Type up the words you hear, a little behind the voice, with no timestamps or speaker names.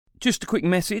Just a quick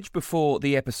message before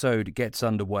the episode gets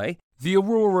underway. The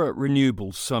Aurora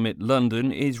Renewables Summit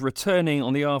London is returning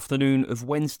on the afternoon of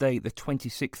Wednesday the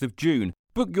 26th of June.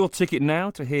 Book your ticket now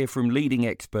to hear from leading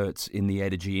experts in the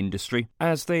energy industry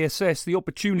as they assess the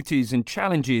opportunities and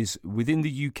challenges within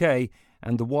the UK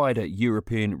and the wider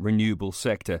European renewable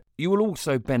sector. You will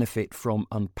also benefit from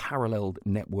unparalleled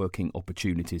networking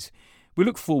opportunities. We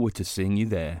look forward to seeing you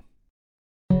there.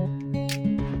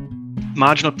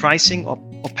 Marginal pricing or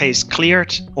pays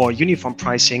cleared or uniform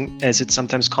pricing, as it's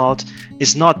sometimes called,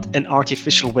 is not an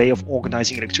artificial way of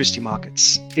organizing electricity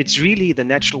markets. It's really the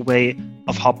natural way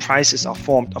of how prices are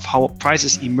formed, of how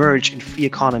prices emerge in free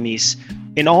economies,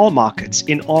 in all markets,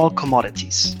 in all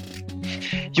commodities.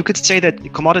 You could say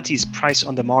that commodities price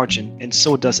on the margin, and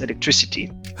so does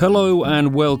electricity. Hello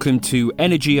and welcome to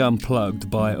Energy Unplugged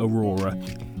by Aurora.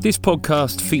 This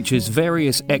podcast features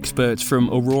various experts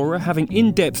from Aurora having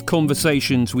in-depth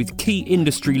conversations with key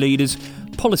industry leaders,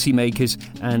 policymakers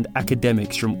and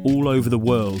academics from all over the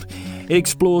world. It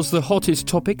explores the hottest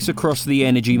topics across the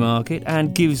energy market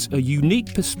and gives a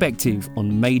unique perspective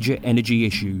on major energy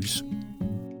issues.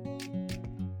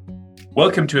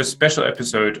 Welcome to a special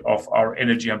episode of our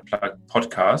Energy Unplugged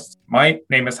podcast. My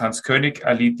name is Hans König.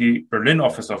 I lead the Berlin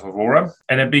office of Aurora,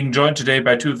 and I'm being joined today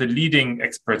by two of the leading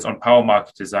experts on power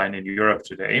market design in Europe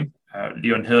today,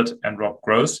 Leon Hirth and Rob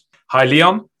Gross. Hi,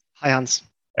 Leon. Hi, Hans.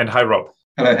 And hi, Rob.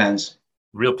 Hello, Hans.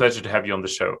 Real pleasure to have you on the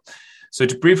show. So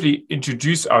to briefly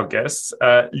introduce our guests,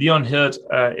 Leon Hirth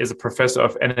is a professor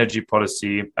of energy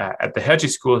policy at the Hertie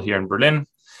School here in Berlin.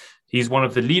 He's one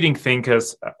of the leading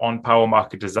thinkers on power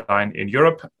market design in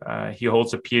Europe. He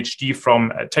holds a PhD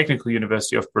from Technical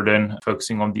University of Berlin,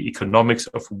 focusing on the economics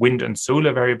of wind and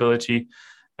solar variability,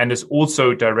 and is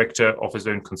also director of his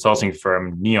own consulting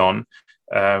firm, Neon,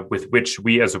 with which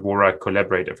we as Aurora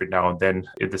collaborate every now and then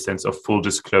in the sense of full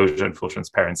disclosure and full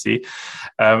transparency.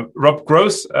 Rob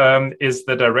Gross is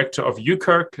the director of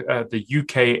UKERC, the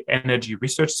UK Energy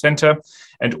Research Centre,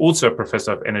 and also a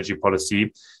professor of energy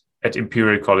policy at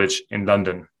Imperial College in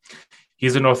London.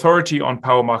 He's an authority on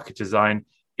power market design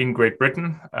in Great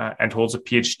Britain and holds a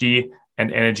PhD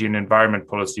in energy and environment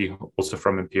policy also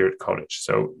from Imperial College.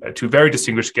 So two very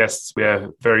distinguished guests. We are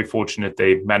very fortunate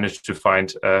they managed to find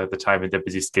the time in their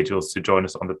busy schedules to join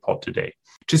us on the pod today.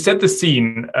 To set the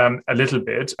scene a little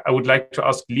bit, I would like to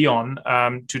ask Leon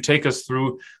to take us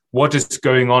through what is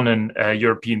going on in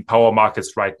European power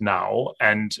markets right now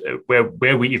and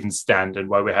where we even stand and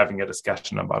why we're having a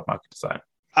discussion about market design.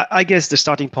 I guess the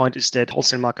starting point is that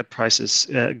wholesale market prices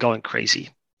going crazy.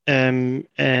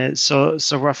 So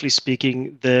roughly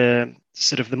speaking, the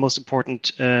most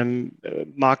important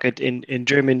market in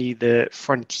Germany, the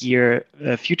frontier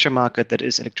future market that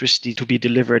is electricity to be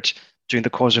delivered during the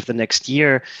course of the next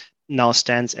year, now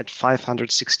stands at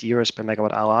 560 euros per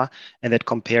megawatt hour, and that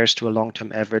compares to a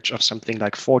long-term average of something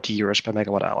like 40 euros per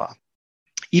megawatt hour.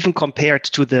 Even compared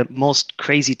to the most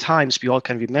crazy times we all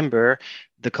can remember,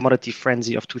 the commodity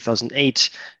frenzy of 2008,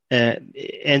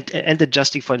 and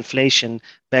adjusting for inflation,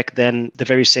 back then the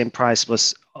very same price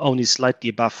was only slightly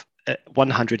above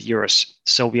 100 euros.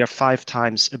 So we are 5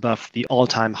 times above the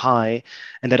all-time high,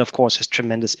 and that of course has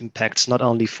tremendous impacts not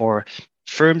only for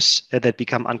firms that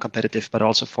become uncompetitive, but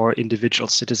also for individual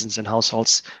citizens and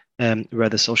households, where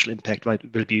the social impact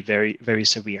will be very, very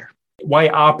severe. Why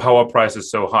are power prices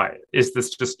so high? Is this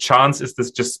just chance? Is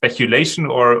this just speculation?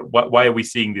 Or why are we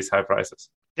seeing these high prices?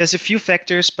 There's a few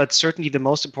factors, but certainly the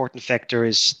most important factor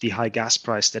is the high gas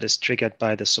price that is triggered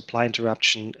by the supply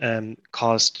interruption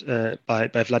caused by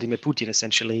Vladimir Putin,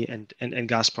 essentially, and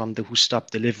Gazprom, who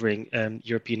stopped delivering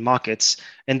European markets.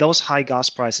 And those high gas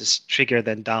prices trigger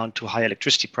then down to high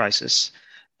electricity prices.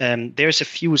 There's a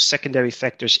few secondary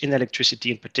factors in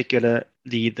electricity, in particular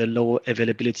the low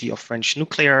availability of French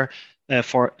nuclear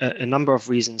for a number of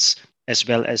reasons, as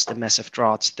well as the massive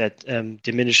droughts that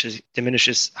diminishes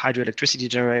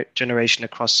hydroelectricity generation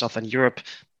across southern Europe,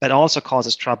 but also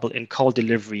causes trouble in coal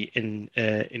delivery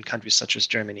in countries such as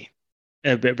Germany,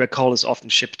 where coal is often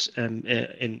shipped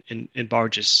in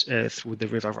barges through the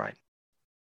River Rhine.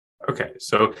 Okay,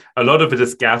 so a lot of it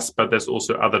is gas, but there's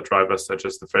also other drivers such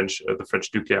as the French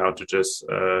nuclear outages,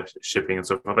 shipping, and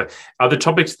so forth. Are the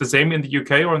topics the same in the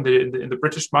UK or in the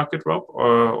British market, Rob,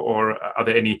 or are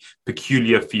there any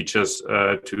peculiar features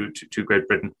to Great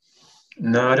Britain?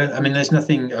 No, I don't. I mean, there's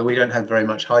nothing. We don't have very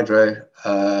much hydro.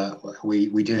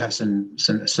 We do have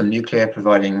some nuclear,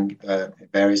 providing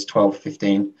varies 12,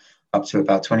 15, up to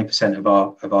about 20%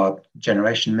 of our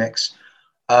generation mix.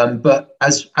 But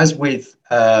as with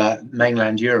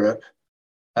mainland Europe,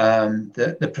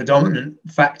 the predominant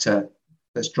factor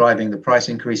that's driving the price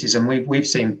increases, and we've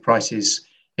seen prices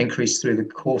increased through the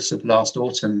course of last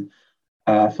autumn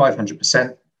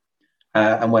 500%,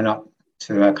 and went up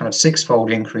to a kind of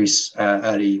six-fold increase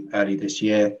early this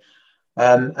year.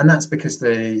 And that's because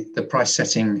the price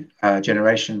setting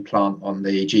generation plant on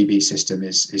the GB system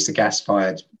is the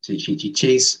gas-fired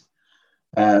CCGTs.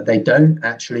 They don't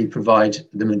actually provide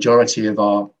the majority of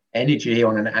our energy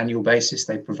on an annual basis.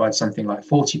 They provide something like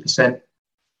 40%,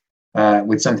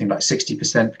 with something like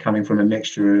 60% coming from a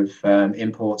mixture of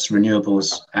imports,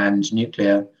 renewables, and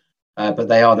nuclear. But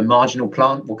they are the marginal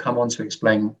plant. We'll come on to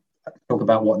talk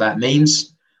about what that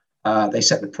means. They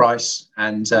set the price,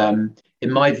 and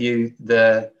in my view,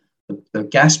 the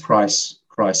gas price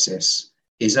crisis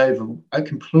is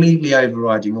completely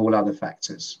overriding all other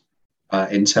factors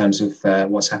in terms of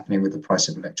what's happening with the price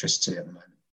of electricity at the moment.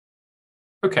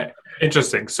 Okay,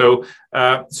 interesting. So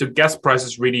gas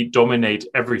prices really dominate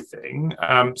everything.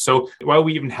 So why are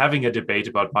we even having a debate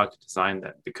about market design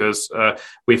then? Because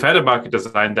we've had a market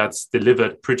design that's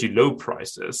delivered pretty low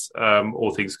prices,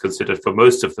 all things considered, for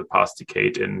most of the past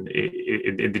decade in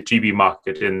the GB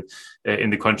market, in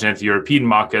the continental European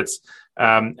markets.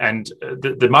 And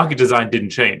the market design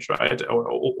didn't change, right?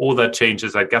 All that changed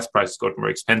is that gas prices got more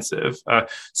expensive.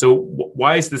 So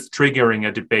why is this triggering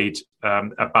a debate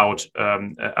about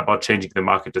changing the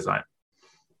market design?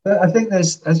 I think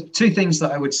there's two things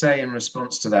that I would say in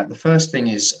response to that. The first thing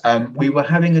is we were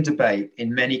having a debate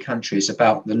in many countries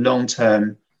about the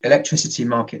long-term electricity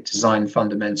market design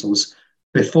fundamentals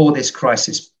before this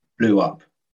crisis blew up.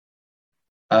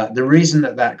 The reason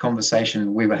that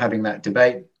conversation, we were having that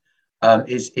debate,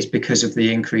 is because of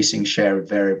the increasing share of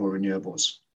variable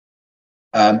renewables,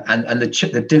 and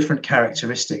the different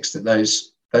characteristics that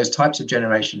those types of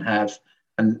generation have,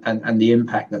 and the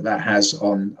impact that has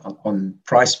on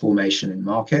price formation in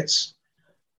markets.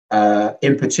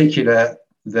 In particular,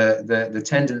 the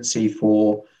tendency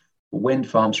for wind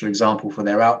farms, for example, for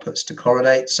their outputs to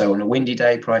correlate. So on a windy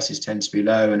day, prices tend to be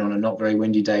low, and on a not very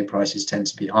windy day, prices tend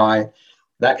to be high.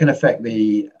 That can affect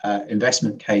the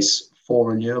investment case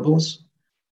for renewables,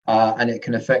 and it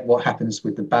can affect what happens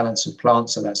with the balance of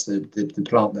plants. So that's the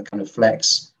plant that kind of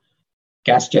flex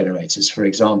gas generators, for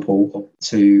example,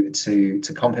 to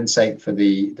compensate for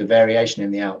the variation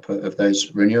in the output of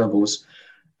those renewables,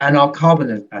 and our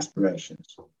carbon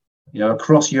aspirations.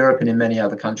 Across Europe and in many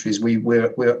other countries,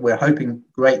 we're hoping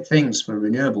great things for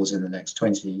renewables in the next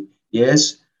 20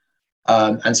 years.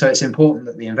 And so it's important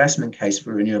that the investment case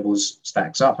for renewables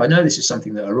stacks up. I know this is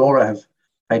something that Aurora have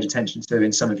paid attention to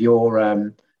in some of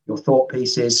your thought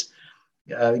pieces.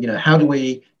 How do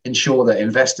we ensure that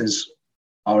investors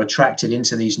are attracted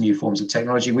into these new forms of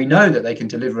technology? We know that they can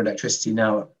deliver electricity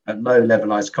now at low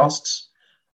levelized costs,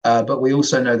 but we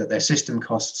also know that their system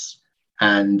costs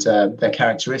and their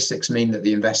characteristics mean that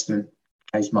the investment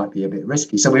case might be a bit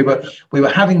risky. So we were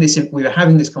having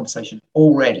this conversation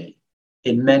already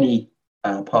in many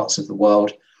parts of the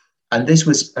world, and this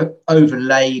was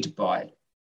overlaid by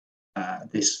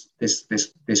this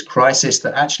crisis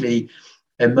that actually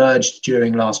emerged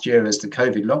during last year as the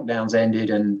COVID lockdowns ended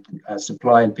and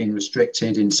supply had been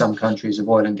restricted in some countries of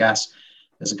oil and gas.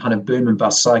 There's a kind of boom and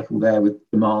bust cycle there, with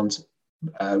demand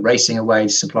racing away,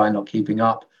 supply not keeping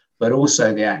up, but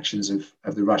also the actions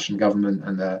of the Russian government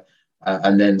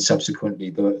and then subsequently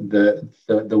the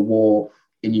war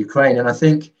in Ukraine. And I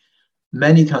think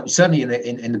many countries, certainly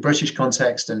in the British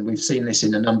context, and we've seen this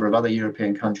in a number of other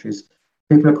European countries,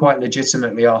 people are quite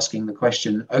legitimately asking the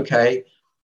question, okay,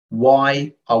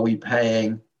 why are we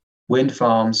paying wind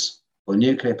farms or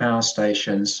nuclear power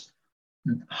stations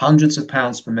hundreds of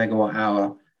pounds per megawatt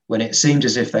hour when it seemed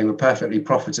as if they were perfectly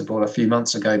profitable a few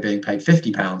months ago, being paid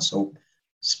 £50 or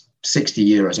 60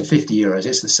 euros or 50 euros,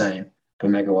 it's the same per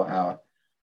megawatt hour.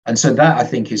 And so that, I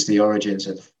think, is the origins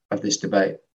of this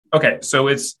debate. Okay, so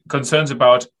it's concerns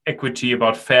about equity,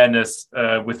 about fairness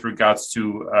with regards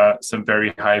to some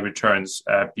very high returns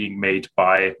being made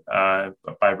by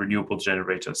renewable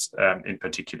generators in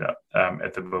particular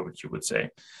at the moment, you would say.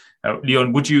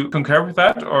 Leon, would you concur with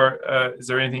that, or is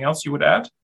there anything else you would add?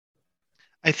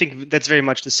 I think that's very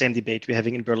much the same debate we're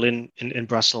having in Berlin, in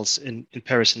Brussels, in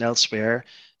Paris, and elsewhere.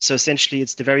 So essentially,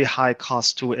 it's the very high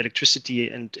cost to electricity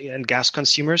and gas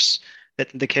consumers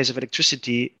that, in the case of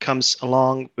electricity, comes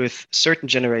along with certain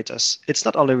generators. It's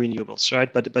not only renewables,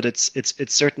 right? But it's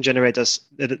certain generators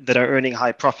that are earning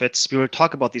high profits. We will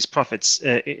talk about these profits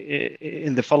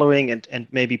in the following, and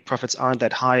maybe profits aren't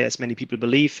that high as many people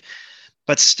believe,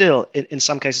 but still, in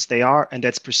some cases they are, and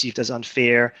that's perceived as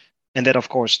unfair. And that, of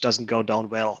course, doesn't go down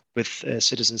well with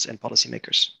citizens and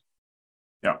policymakers.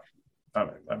 Yeah,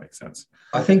 that makes sense.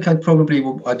 I think I'd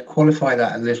qualify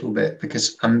that a little bit,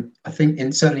 because I think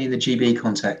certainly in the GB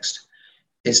context,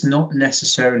 it's not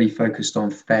necessarily focused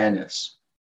on fairness.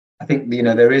 I think,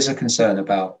 there is a concern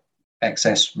about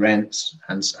excess rents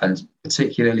and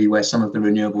particularly where some of the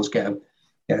renewables get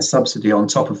a subsidy on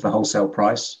top of the wholesale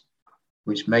price,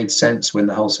 which made sense when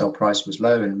the wholesale price was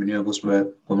low and renewables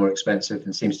were more expensive,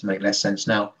 and seems to make less sense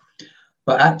now.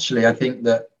 But actually, I think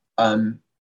that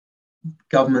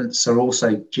governments are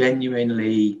also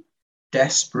genuinely,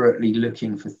 desperately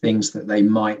looking for things that they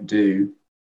might do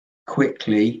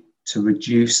quickly to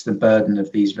reduce the burden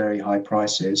of these very high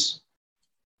prices.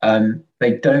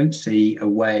 They don't see a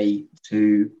way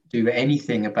to do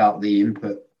anything about the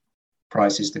input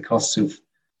prices, the costs of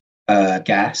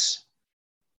gas.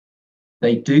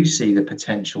 They do see the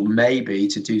potential maybe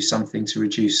to do something to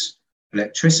reduce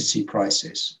electricity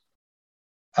prices.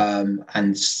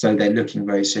 And so they're looking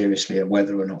very seriously at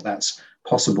whether or not that's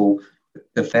possible.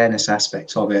 The fairness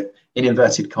aspect of it, in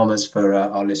inverted commas for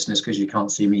our listeners, because you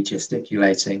can't see me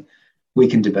gesticulating, we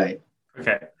can debate.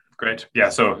 Okay, great. Yeah,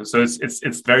 so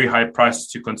it's very high prices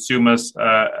to consumers,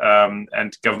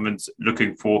 and governments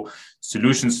looking for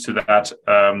solutions to that,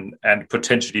 and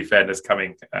potentially fairness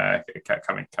coming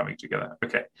together.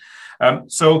 Okay,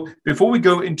 so before we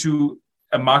go into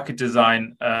a market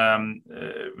design,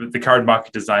 the current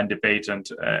market design debate, and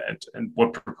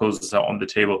what proposals are on the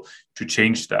table to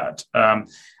change that,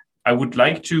 I would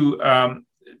like to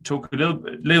talk a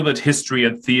little bit history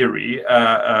and theory,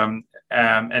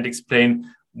 and explain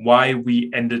why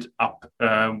we ended up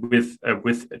with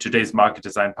today's market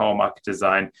design, power market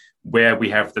design, where we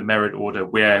have the merit order,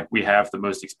 where we have the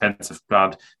most expensive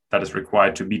plant that is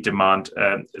required to meet demand,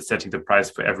 setting the price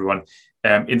for everyone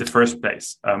in the first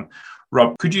place.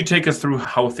 Rob, could you take us through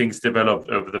how things developed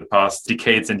over the past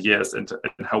decades and years, and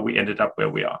how we ended up where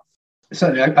we are?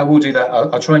 Certainly, I will do that.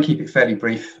 I'll try and keep it fairly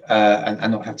brief,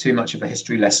 and not have too much of a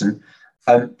history lesson.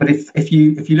 But if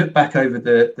you look back over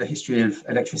the history of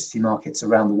electricity markets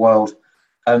around the world,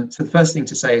 so the first thing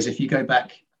to say is if you go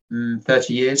back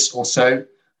 30 years or so,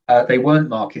 they weren't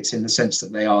markets in the sense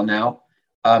that they are now,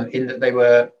 in that they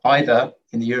were either,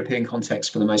 in the European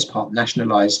context for the most part,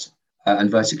 nationalized and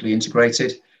vertically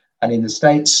integrated, and in the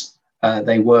States,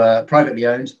 they were privately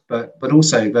owned, but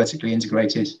also vertically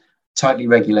integrated, tightly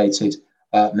regulated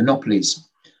monopolies.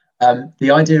 The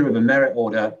idea of a merit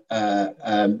order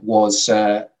was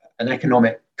an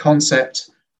economic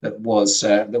concept that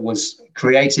was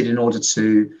created in order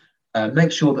to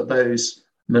make sure that those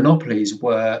monopolies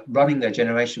were running their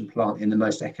generation plant in the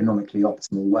most economically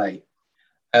optimal way.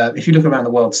 If you look around the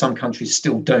world, some countries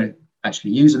still don't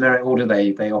actually use a merit order.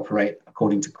 They operate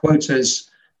according to quotas,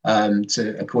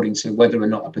 according to whether or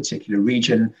not a particular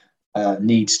region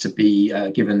needs to be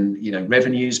given,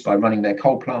 revenues by running their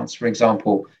coal plants, for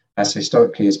example, as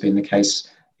historically has been the case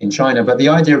in China. But the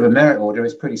idea of a merit order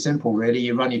is pretty simple, really.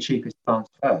 You run your cheapest plants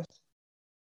first.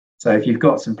 So if you've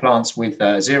got some plants with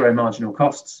zero marginal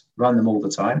costs, run them all the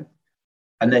time.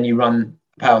 And then you run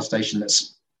a power station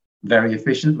that's very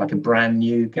efficient, like a brand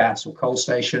new gas or coal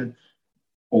station,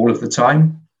 all of the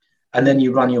time. And then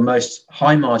you run your most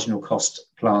high marginal cost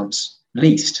plants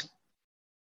least.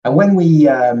 And when we,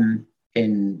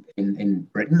 in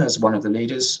Britain, as one of the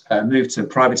leaders, moved to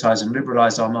privatize and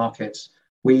liberalize our markets,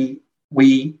 we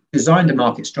designed a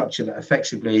market structure that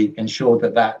effectively ensured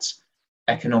that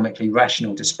economically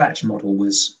rational dispatch model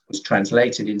was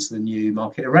translated into the new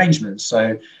market arrangements.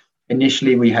 So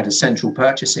initially we had a central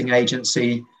purchasing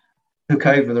agency, took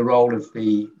over the role of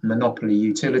the monopoly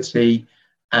utility,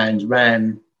 and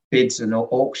ran bids and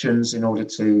auctions in order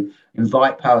to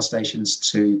invite power stations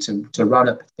to run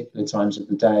at particular times of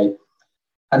the day.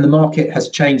 And the market has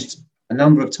changed a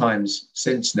number of times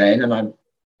since then, and I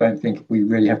don't think we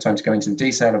really have time to go into the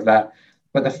detail of that,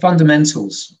 but the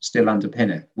fundamentals still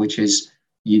underpin it, which is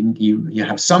you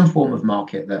have some form of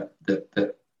market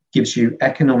that gives you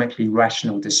economically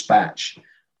rational dispatch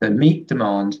that meet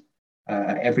demand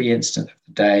at every instant of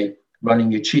the day, running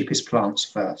your cheapest plants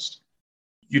first.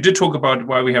 You did talk about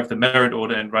why we have the merit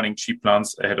order, and running cheap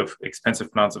plants ahead of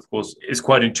expensive plants, of course, is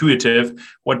quite intuitive.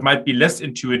 What might be less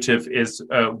intuitive is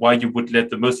why you would let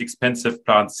the most expensive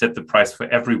plants set the price for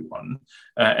everyone,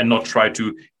 and not try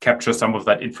to capture some of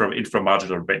that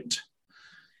inframarginal rent.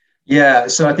 Yeah,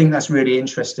 so I think that's really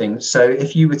interesting. So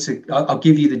if you were to, I'll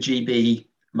give you the GB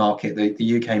market,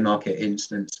 the UK market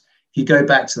instance. If you go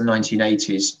back to the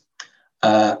 1980s,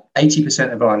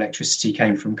 80% of our electricity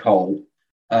came from coal.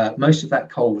 Most of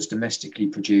that coal was domestically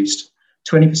produced.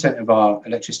 20% of our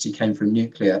electricity came from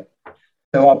nuclear.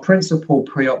 So our principal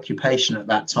preoccupation at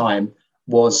that time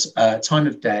was time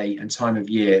of day and time of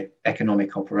year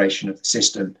economic operation of the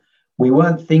system. We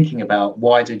weren't thinking about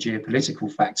wider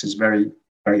geopolitical factors very,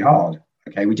 very hard.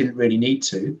 Okay, we didn't really need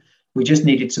to. We just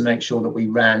needed to make sure that we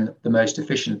ran the most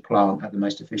efficient plant at the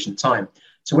most efficient time.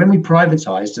 So when we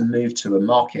privatized and moved to a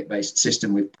market-based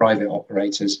system with private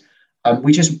operators,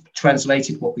 we just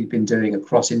translated what we've been doing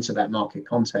across into that market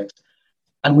context.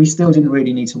 And we still didn't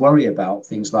really need to worry about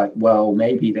things like, well,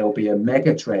 maybe there'll be a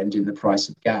mega trend in the price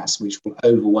of gas, which will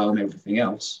overwhelm everything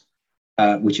else,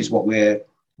 which is what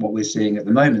we're seeing at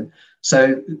the moment.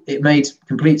 So it made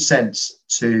complete sense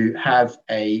to have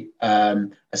a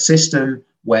system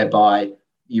whereby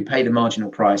you pay the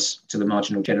marginal price to the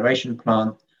marginal generation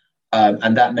plant,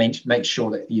 and that makes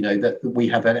sure that that we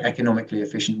have an economically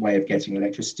efficient way of getting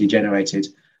electricity generated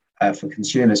for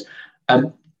consumers.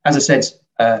 As I said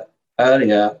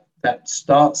earlier, that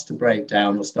starts to break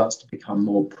down or starts to become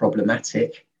more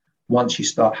problematic once you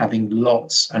start having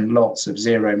lots and lots of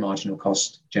zero marginal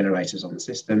cost generators on the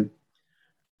system.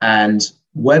 And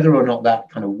whether or not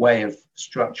that kind of way of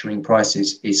structuring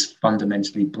prices is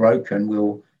fundamentally broken,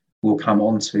 we'll come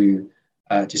on to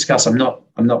discuss. I'm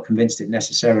not convinced it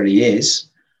necessarily is,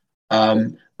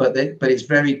 but it's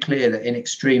very clear that in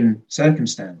extreme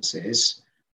circumstances,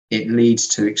 it leads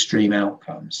to extreme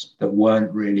outcomes that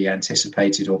weren't really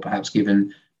anticipated or perhaps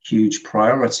given huge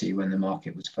priority when the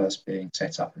market was first being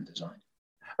set up and designed.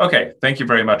 Okay, thank you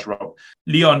very much, Rob.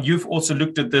 Leon, you've also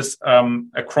looked at this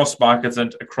across markets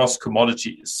and across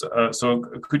commodities. So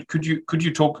could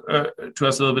you talk to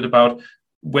us a little bit about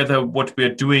whether what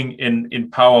we're doing in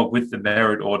power with the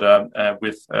merit order,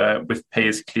 with pay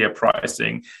as clear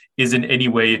pricing, is in any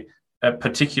way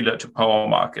particular to power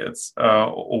markets,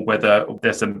 or whether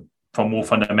there's some more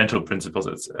fundamental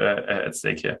principles at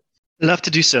stake here? Love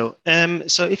to do so.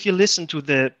 So if you listen to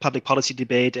the public policy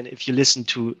debate, and if you listen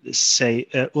to, say,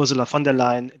 Ursula von der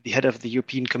Leyen, the head of the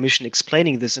European Commission,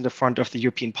 explaining this in the front of the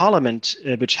European Parliament,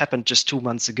 which happened just 2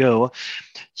 months ago,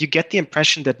 you get the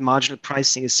impression that marginal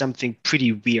pricing is something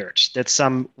pretty weird, that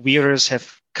some weirdos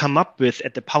have come up with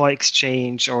at the power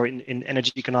exchange or in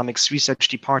energy economics research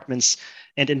departments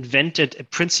and invented a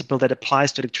principle that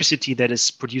applies to electricity that is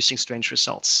producing strange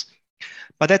results.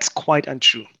 But that's quite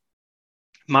untrue.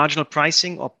 Marginal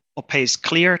pricing or pay as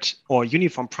cleared or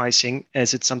uniform pricing,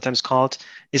 as it's sometimes called,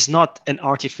 is not an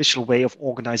artificial way of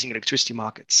organizing electricity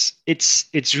markets.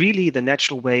 It's really the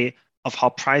natural way of how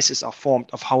prices are formed,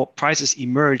 of how prices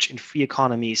emerge in free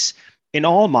economies, in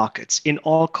all markets, in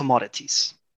all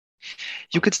commodities.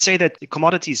 You could say that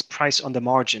commodities price on the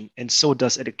margin, and so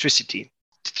does electricity.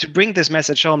 To bring this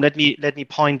message home, let me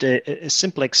point a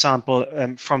simple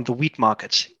example from the wheat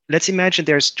market. Let's imagine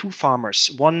there's two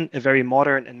farmers, one a very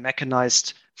modern and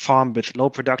mechanized farm with low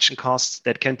production costs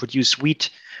that can produce wheat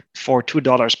for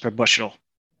 $2 per bushel.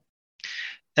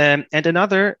 And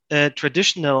another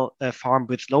traditional farm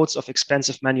with loads of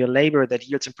expensive manual labor that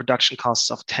yields in production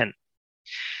costs of 10.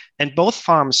 And both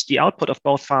farms, the output of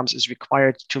both farms is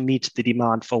required to meet the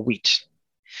demand for wheat.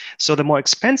 So the more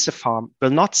expensive farm will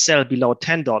not sell below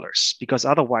 $10 because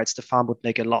otherwise the farm would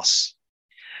make a loss.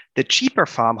 The cheaper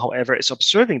farm, however, is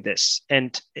observing this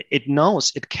and it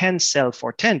knows it can sell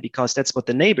for 10 because that's what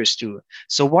the neighbors do.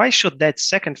 So why should that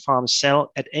second farm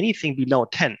sell at anything below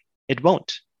 10? It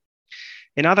won't.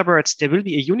 In other words, there will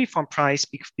be a uniform price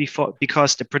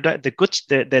because the goods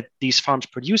that these farms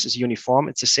produce is uniform.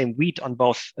 It's the same wheat on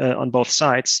both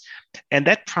sides, and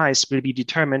that price will be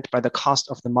determined by the cost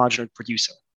of the marginal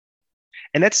producer.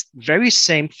 And that's very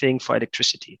same thing for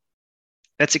electricity.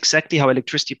 That's exactly how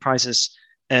electricity prices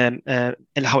and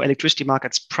how electricity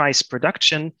markets price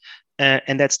production.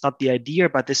 And that's not the idea,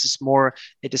 but this is more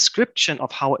a description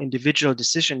of how individual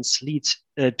decisions lead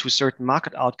to certain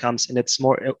market outcomes. And it's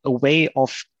more a way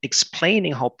of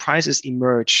explaining how prices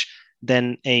emerge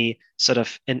than a sort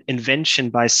of an invention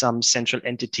by some central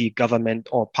entity, government,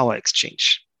 or power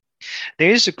exchange. There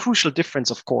is a crucial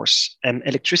difference, of course.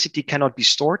 Electricity cannot be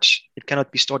stored. It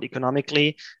cannot be stored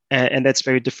economically, and that's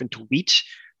very different to wheat.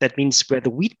 That means where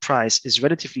the wheat price is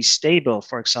relatively stable,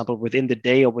 for example, within the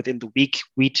day or within the week,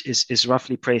 wheat is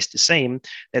roughly priced the same.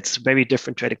 That's very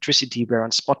different to electricity, where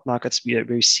on spot markets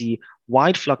we see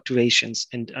wide fluctuations,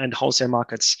 and wholesale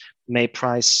markets may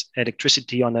price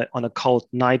electricity on a cold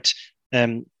night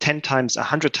 10 times,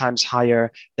 100 times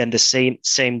higher than the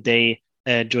same day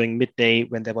during midday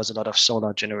when there was a lot of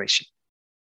solar generation.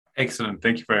 Excellent.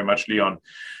 Thank you very much, Leon.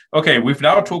 Okay, we've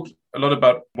now talked a lot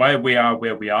about why we are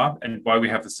where we are and why we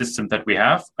have the system that we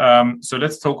have. So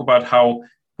let's talk about how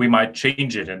we might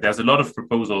change it. And there's a lot of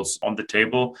proposals on the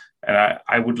table. And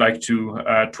I would like to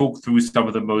talk through some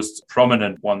of the most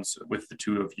prominent ones with the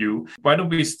two of you. Why don't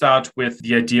we start with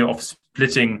the idea of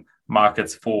splitting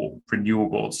markets for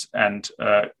renewables and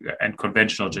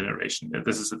conventional generation.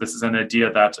 This is an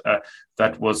idea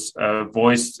that was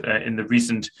voiced in the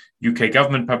recent UK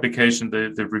government publication,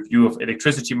 the review of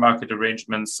electricity market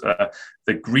arrangements.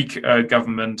 The Greek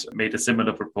government made a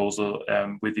similar proposal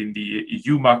within the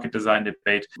EU market design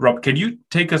debate. Rob, can you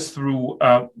take us through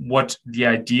what the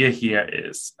idea here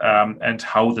is and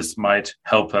how this might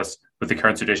help us with the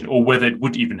current situation, or whether it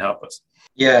would even help us?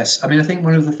 Yes, I mean, I think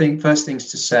one of the first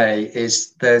things to say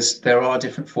is there are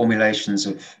different formulations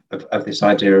of this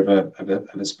idea of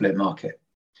a split market.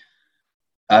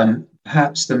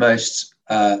 Perhaps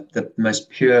the most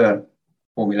pure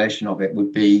formulation of it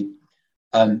would be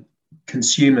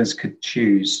consumers could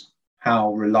choose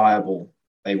how reliable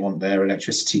they want their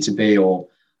electricity to be, or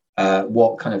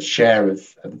what kind of share of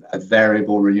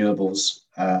variable renewables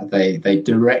they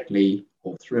directly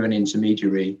or through an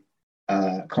intermediary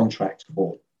contract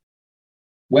for.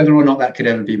 Whether or not that could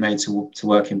ever be made to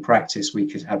work in practice, we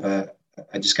could have a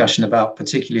discussion about,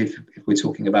 particularly if we're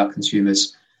talking about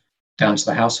consumers down to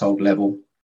the household level,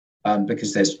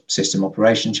 because there's system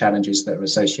operation challenges that are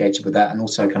associated with that, and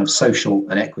also kind of social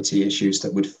and equity issues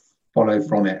that would follow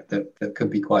from it that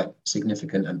could be quite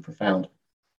significant and profound.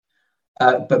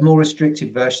 But more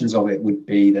restricted versions of it would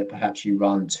be that perhaps you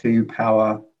run two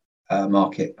power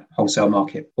wholesale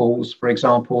market pools, for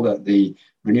example, that the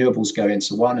renewables go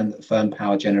into one and that firm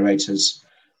power generators,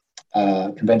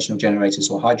 conventional generators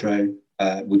or hydro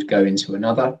would go into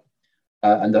another,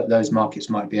 and that those markets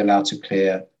might be allowed to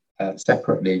clear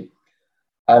separately.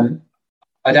 I'd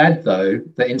add, though,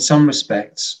 that in some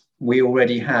respects, we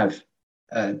already have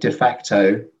de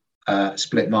facto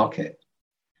split market,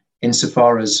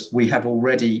 insofar as we have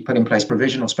already put in place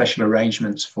provisional special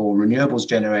arrangements for renewables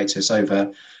generators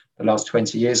over the last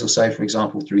 20 years or so, for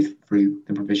example, through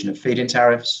the provision of feed-in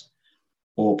tariffs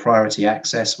or priority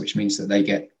access, which means that they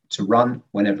get to run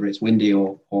whenever it's windy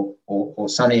or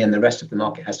sunny, and the rest of the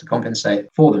market has to compensate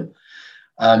for them.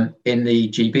 In the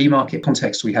GB market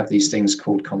context, we have these things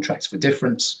called contracts for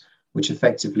difference, which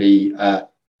effectively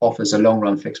offers a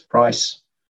long-run fixed price.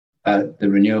 The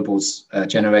renewables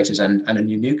generators and a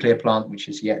new nuclear plant, which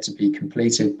is yet to be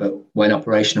completed, but when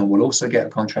operational will also get a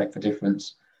contract for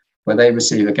difference, where they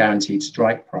receive a guaranteed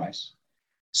strike price.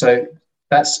 So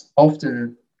that's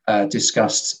often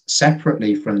discussed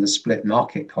separately from the split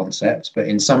market concept, but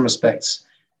in some respects,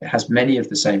 it has many of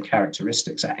the same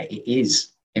characteristics. It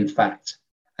is, in fact,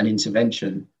 an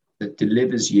intervention that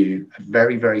delivers you a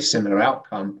very, very similar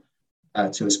outcome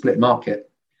to a split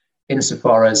market,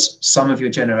 insofar as some of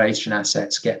your generation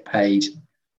assets get paid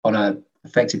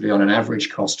effectively on an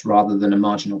average cost rather than a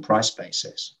marginal price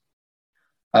basis.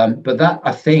 But that,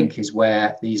 I think, is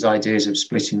where these ideas of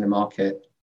splitting the market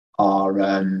are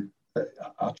where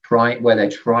they're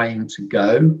trying to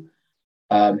go,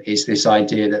 is this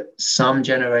idea that some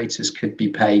generators could be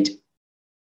paid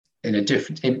in a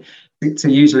different.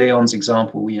 To use Leon's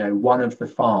example, one of the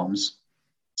farms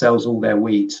sells all their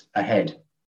wheat ahead,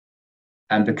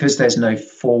 and because there's no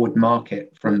forward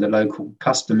market from the local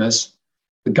customers,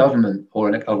 the government or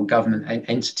a government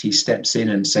entity steps in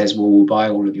and says, "Well, we'll buy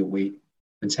all of your wheat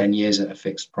for 10 years at a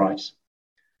fixed price."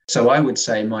 So I would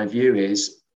say my view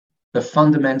is the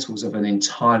fundamentals of an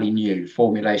entirely new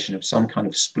formulation of some kind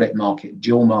of split market,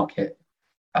 dual market,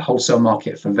 a wholesale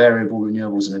market for variable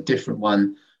renewables and a different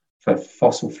one for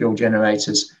fossil fuel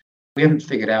generators. We haven't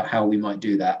figured out how we might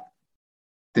do that.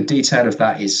 The detail of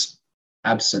that is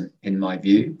absent, in my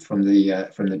view, from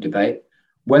the debate.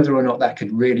 Whether or not that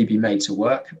could really be made to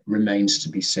work remains to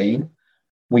be seen.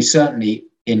 We certainly,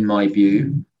 in my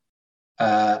view,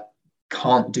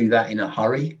 can't do that in a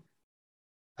hurry.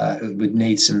 It would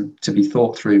need to be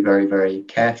thought through very, very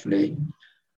carefully.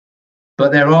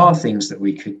 But there are things that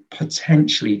we could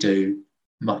potentially do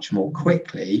much more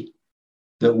quickly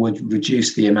that would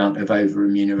reduce the amount of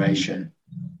over-remuneration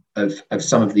of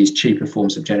some of these cheaper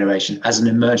forms of generation as an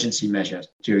emergency measure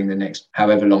during the next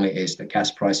however long it is that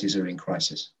gas prices are in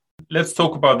crisis. Let's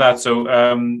talk about that. So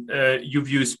you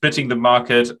view splitting the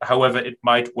market, however it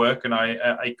might work, and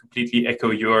I completely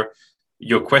echo your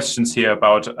questions here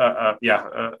about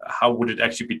how would it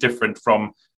actually be different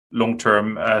from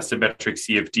long-term symmetric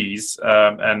CFDs,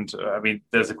 and I mean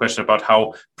there's a question about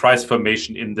how price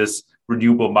formation in this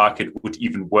renewable market would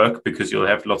even work, because you'll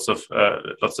have lots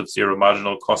of zero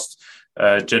marginal cost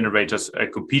generators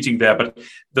competing there. But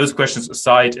those questions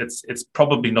aside, it's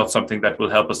probably not something that will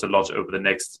help us a lot over the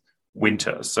next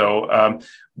winter. So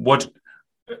what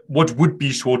would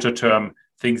be shorter term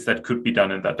things that could be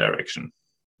done in that direction?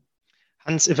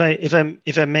 Hans,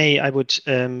 if I may, I would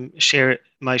share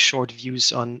my short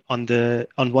views on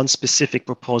one specific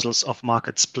proposals of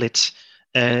market split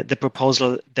the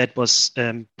proposal that was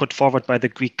put forward by the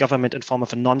Greek government in form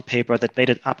of a non-paper that made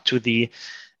it up to the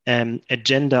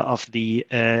agenda of the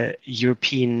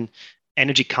European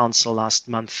Energy Council last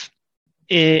month.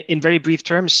 In very brief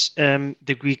terms,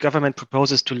 the Greek government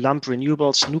proposes to lump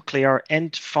renewables, nuclear,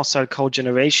 and fossil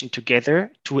cogeneration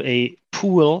together to a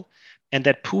pool, and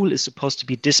that pool is supposed to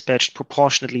be dispatched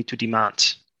proportionately to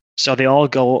demand. So they all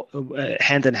go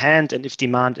hand in hand, and if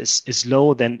demand is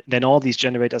low, then all these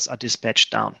generators are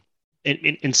dispatched down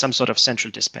in some sort of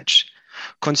central dispatch.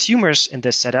 Consumers in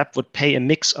this setup would pay a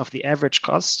mix of the average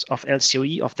cost of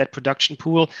LCOE of that production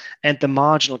pool and the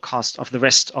marginal cost of the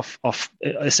rest of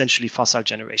essentially fossil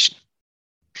generation.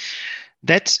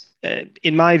 That,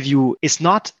 in my view, is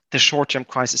not the short-term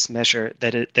crisis measure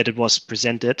that it was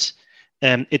presented.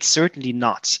 It's certainly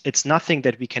not. It's nothing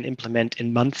that we can implement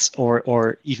in months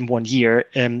or even 1 year.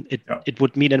 It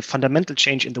would mean a fundamental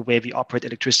change in the way we operate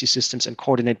electricity systems and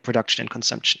coordinate production and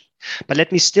consumption. But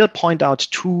let me still point out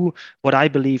what I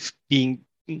believe being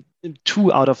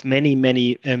two out of many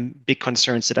big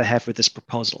concerns that I have with this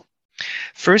proposal.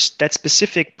 First, that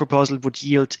specific proposal would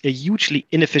yield a hugely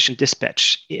inefficient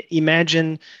dispatch.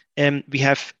 Imagine we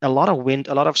have a lot of wind,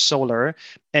 a lot of solar,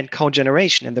 and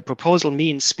cogeneration. And the proposal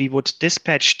means we would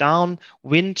dispatch down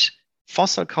wind,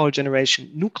 fossil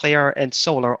cogeneration, nuclear, and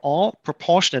solar all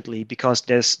proportionately because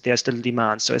there's still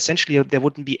demand. So essentially, there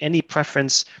wouldn't be any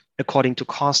preference according to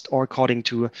cost or according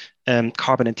to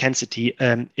carbon intensity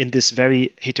in this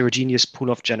very heterogeneous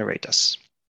pool of generators.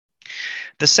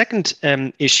 The second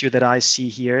issue that I see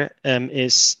here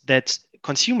is that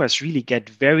consumers really get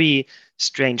very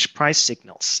strange price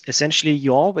signals. Essentially,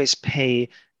 you always pay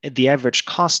the average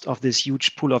cost of this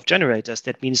huge pool of generators.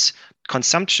 That means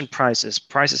consumption prices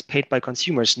paid by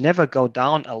consumers never go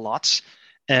down a lot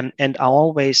and are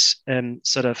always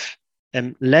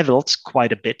leveled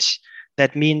quite a bit.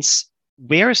 That means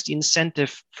where is the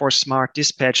incentive for smart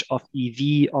dispatch of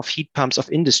EV, of heat pumps,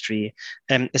 of industry?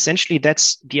 Essentially,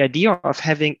 that's the idea of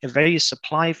having a very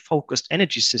supply-focused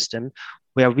energy system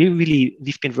where we've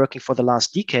been working for the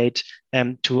last decade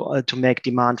to make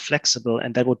demand flexible,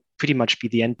 and that would pretty much be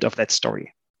the end of that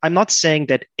story. I'm not saying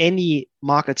that any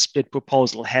market split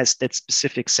proposal has that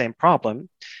specific same problem,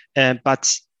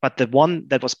 but the one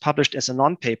that was published as a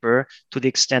non-paper, to the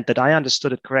extent that I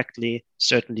understood it correctly,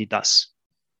 certainly does.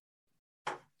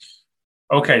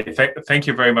 Okay, thank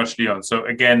you very much, Leon. So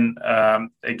again,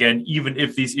 even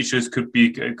if these issues could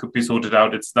be sorted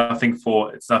out, it's nothing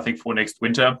for next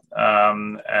winter,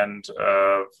 and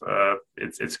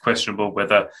it's questionable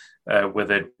whether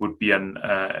it would be an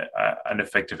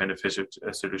effective and efficient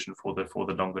solution for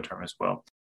the longer term as well.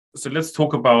 So let's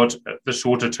talk about the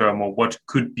shorter term, or what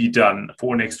could be done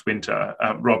for next winter.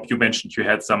 Rob, you mentioned you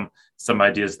had some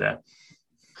ideas there.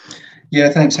 Yeah,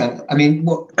 thanks, Han. I mean,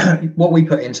 what we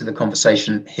put into the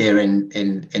conversation here in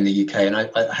the UK, and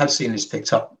I have seen this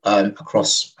picked up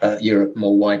across Europe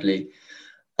more widely.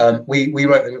 We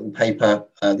wrote a little paper.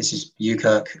 This is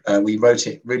UKERC. We wrote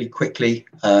it really quickly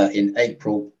in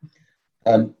April.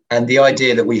 And the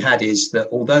idea that we had is that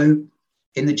although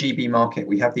in the GB market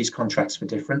we have these contracts for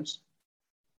difference,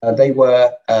 they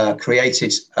were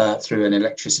created through an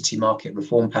electricity market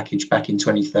reform package back in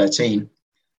 2013.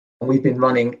 And we've been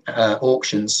running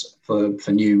auctions for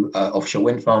new offshore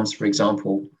wind farms, for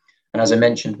example. And as I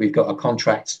mentioned, we've got a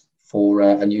contract for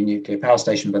a new nuclear power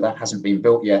station, but that hasn't been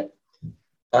built yet.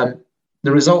 The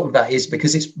result of that is,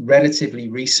 because it's relatively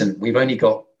recent, we've only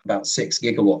got about 6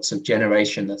 gigawatts of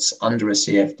generation that's under a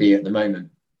CFD at the moment.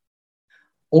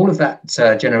 All of that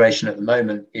generation at the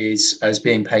moment is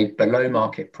being paid below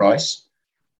market price.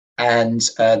 And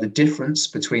the difference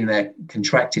between their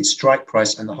contracted strike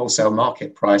price and the wholesale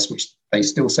market price, which they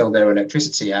still sell their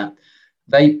electricity at,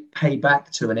 they pay back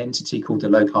to an entity called the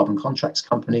Low Carbon Contracts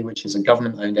Company, which is a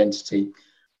government-owned entity,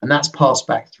 and that's passed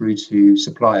back through to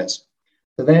suppliers.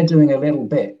 So they're doing a little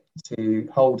bit to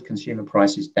hold consumer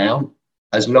prices down,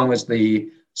 as long as the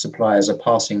suppliers are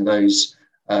passing those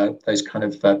kind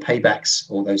of paybacks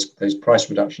or those price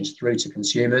reductions through to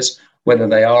consumers. Whether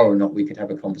they are or not, we could have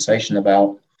a conversation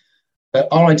about. But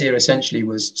our idea essentially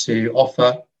was to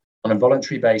offer on a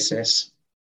voluntary basis,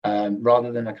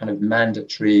 rather than a kind of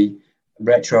mandatory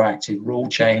retroactive rule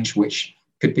change, which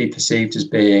could be perceived as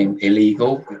being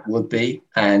illegal. It would be,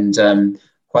 and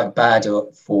quite bad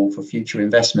for future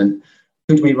investment.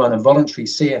 Could we run a voluntary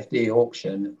CFD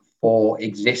auction for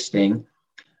pre-existing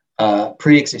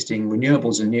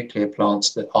renewables and nuclear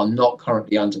plants that are not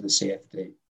currently under the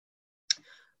CFD?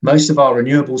 Most of our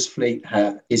renewables fleet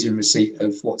is in receipt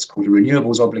of what's called a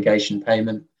renewables obligation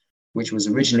payment, which was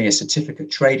originally a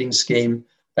certificate trading scheme.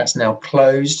 That's now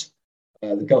closed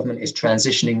The government is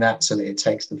transitioning that so that it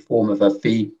takes the form of a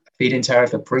feed-in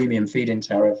tariff, a premium feed-in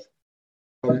tariff.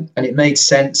 And it made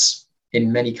sense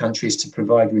in many countries to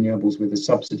provide renewables with a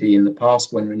subsidy in the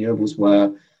past when renewables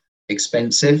were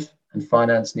expensive and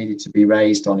finance needed to be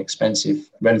raised on expensive,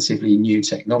 relatively new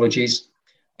technologies.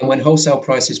 And when wholesale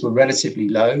prices were relatively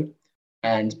low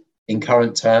and in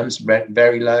current terms,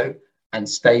 very low and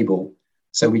stable.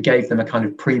 So we gave them a kind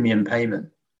of premium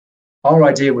payment. Our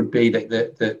idea would be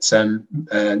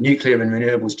that nuclear and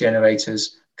renewables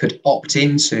generators could opt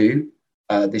into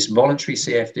this voluntary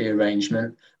CFD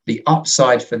arrangement. The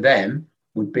upside for them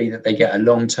would be that they get a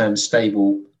long-term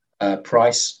stable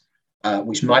price,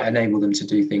 which might enable them to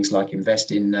do things like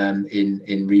invest in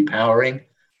repowering,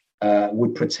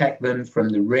 would protect them from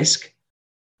the risk,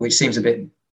 which seems a bit,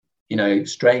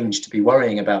 strange to be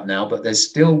worrying about now. But there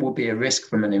still will be a risk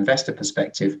from an investor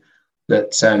perspective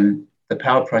that the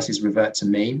power prices revert to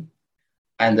mean,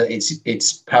 and that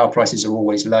its power prices are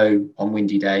always low on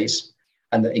windy days,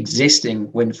 and that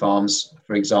existing wind farms,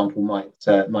 for example, might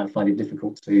find it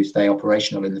difficult to stay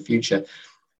operational in the future.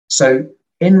 So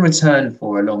in return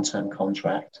for a long-term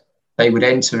contract, they would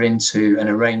enter into an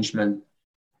arrangement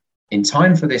in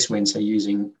time for this winter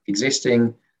using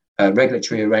existing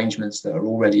regulatory arrangements that are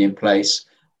already in place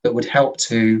that would help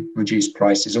to reduce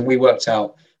prices. And we worked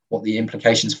out what the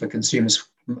implications for consumers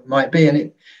might be,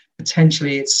 and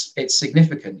potentially it's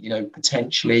significant.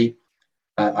 Potentially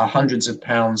hundreds of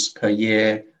pounds per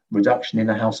year reduction in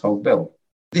a household bill.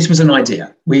 This was an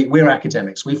idea. We're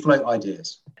academics. We float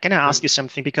ideas. Can I ask you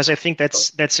something? Because I think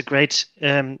that's a great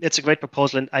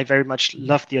proposal, and I very much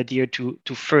love the idea to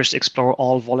first explore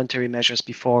all voluntary measures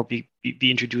before we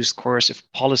introduce coercive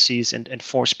policies and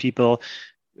force people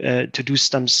to do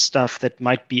some stuff that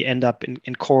might end up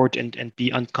in court and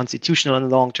be unconstitutional in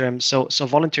the long term. So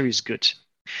voluntary is good,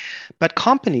 but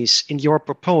companies in your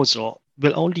proposal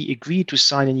will only agree to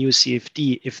sign a new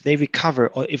CFD if they recover,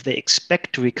 or if they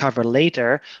expect to recover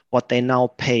later what they now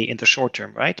pay in the short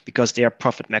term, right? Because they are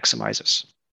profit maximizers,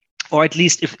 or at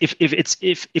least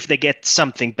if they get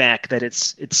something back that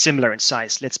it's similar in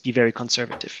size. Let's be very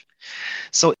conservative.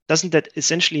 So doesn't that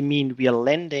essentially mean we are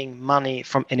lending money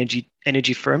from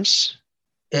energy firms?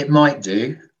 It might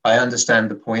do. I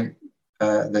understand the point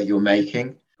that you're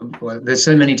making. Well, there's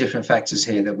so many different factors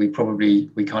here that we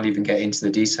can't even get into the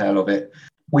detail of it.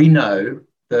 We know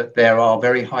that there are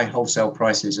very high wholesale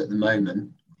prices at the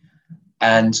moment,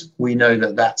 and we know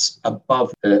that that's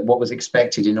above what was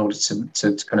expected in order to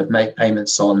kind of make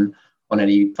payments on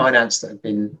any finance that have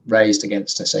been raised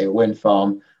against, say, a wind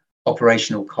farm,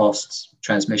 operational costs,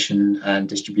 transmission and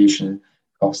distribution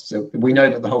costs. So we know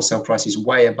that the wholesale price is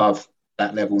way above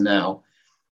that level now.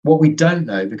 What we don't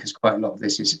know, because quite a lot of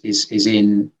this is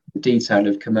in the detail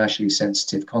of commercially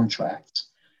sensitive contracts,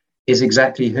 is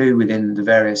exactly who within the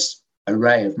various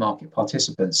array of market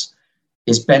participants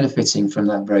is benefiting from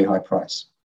that very high price.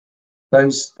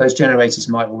 Those generators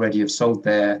might already have sold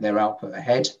their output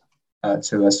ahead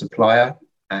to a supplier,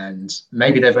 and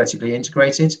maybe they're vertically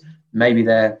integrated, maybe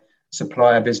their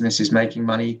supplier business is making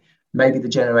money, maybe the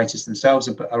generators themselves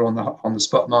are on the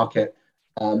spot market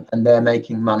and they're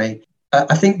making money.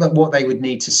 I think that what they would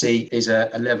need to see is a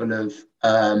level of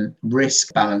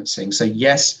risk balancing. So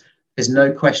yes, there's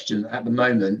no question that at the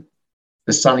moment,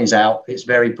 the sun is out, it's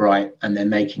very bright, and they're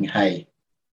making hay.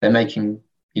 They're making,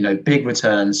 big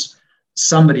returns.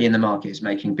 Somebody in the market is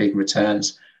making big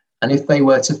returns. And if they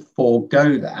were to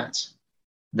forego that,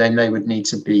 then they would need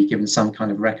to be given some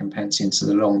kind of recompense into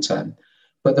the long term.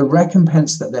 But the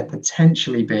recompense that they're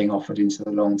potentially being offered into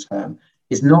the long term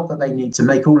is not that they need to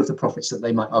make all of the profits that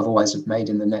they might otherwise have made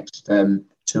in the next 2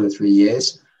 or 3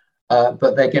 years,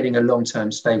 but they're getting a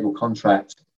long-term stable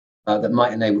contract that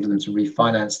might enable them to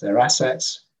refinance their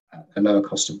assets at a lower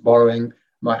cost of borrowing,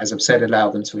 might, as I've said, allow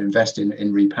them to invest in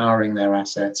repowering their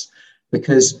assets,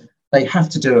 because they have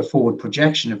to do a forward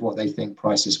projection of what they think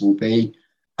prices will be.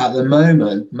 At the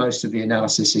moment, most of the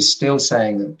analysis is still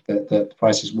saying that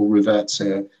prices will revert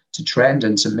to trend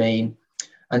and to mean.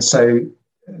 And so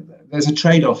there's a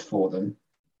trade-off for them,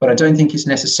 but I don't think it's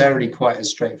necessarily quite as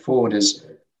straightforward as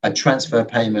a transfer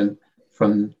payment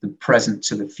from the present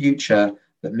to the future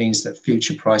that means that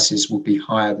future prices will be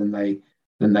higher than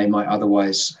they might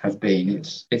otherwise have been.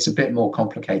 It's a bit more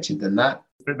complicated than that.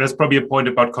 There's probably a point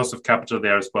about cost of capital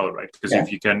there as well, right? Because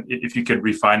if you can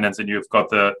refinance and you've got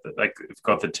the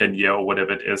 10-year or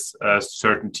whatever it is,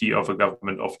 certainty of a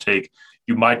government offtake,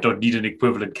 you might not need an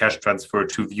equivalent cash transfer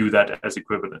to view that as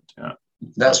equivalent. Yeah,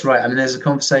 that's right. I mean, there's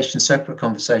a separate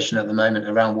conversation at the moment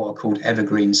around what are called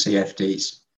evergreen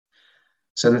CFDs.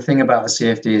 So the thing about a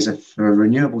CFD is for a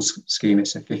renewables scheme,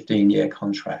 it's a 15-year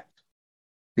contract.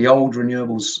 The old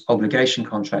renewables obligation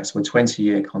contracts were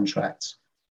 20-year contracts.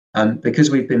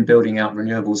 Because we've been building out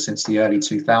renewables since the early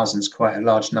 2000s, quite a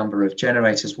large number of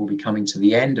generators will be coming to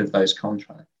the end of those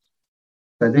contracts.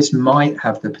 So this might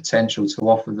have the potential to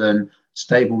offer them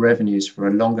stable revenues for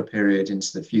a longer period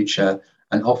into the future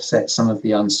and offset some of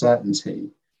the uncertainty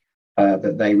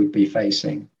that they would be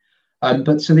facing.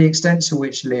 But to the extent to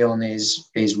which Leon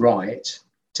is right,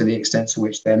 to the extent to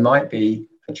which there might be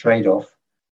a trade-off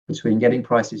between getting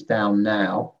prices down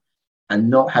now and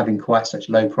not having quite such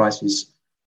low prices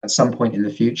at some point in the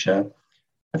future,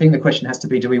 I think the question has to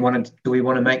be: do we want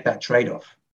to make that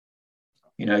trade-off?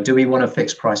 Do we want a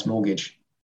fixed price mortgage,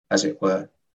 as it were,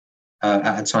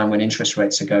 at a time when interest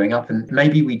rates are going up? And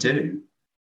maybe we do,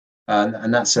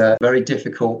 and that's a very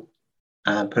difficult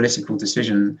political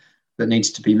decision that needs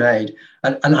to be made.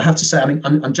 And I have to say, I mean,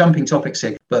 I'm jumping topics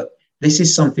here, but this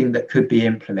is something that could be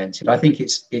implemented. I think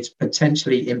it's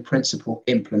potentially, in principle,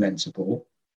 implementable.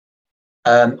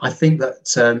 I think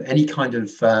that any kind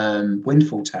of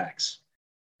windfall tax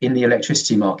in the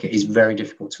electricity market is very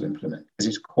difficult to implement, because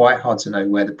it's quite hard to know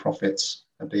where the profits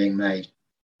are being made,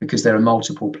 because there are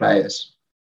multiple players: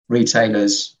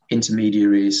 retailers,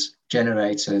 intermediaries,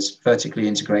 generators, vertically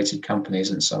integrated companies,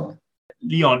 and so on.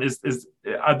 Leon,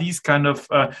 are these kind of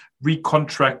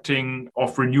recontracting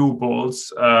of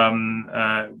renewables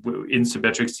in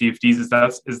symmetric CFDs?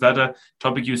 Is that a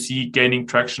topic you see gaining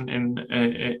traction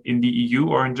in the EU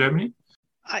or in Germany?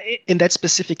 In that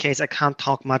specific case, I can't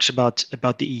talk much about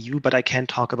the EU, but I can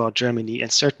talk about Germany,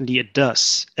 and certainly it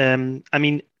does. I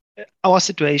mean, our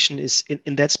situation is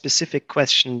in that specific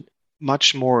question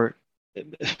much more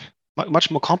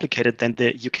complicated than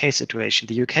the UK situation.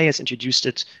 The UK has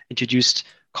introduced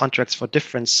contracts for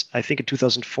difference, I think in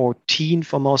 2014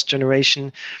 for most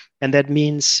generation. And that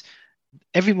means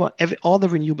all the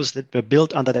renewables that were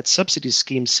built under that subsidy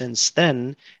scheme since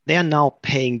then, they are now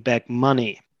paying back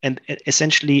money. And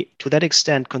essentially, to that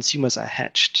extent, consumers are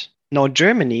hedged. Now,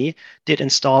 Germany did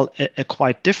install a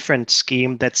quite different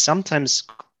scheme that sometimes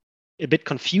a bit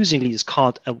confusingly is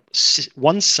called a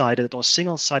one-sided or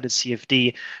single-sided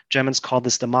CFD. Germans call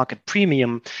this the market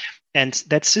premium. And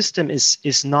that system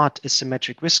is not a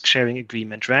symmetric risk-sharing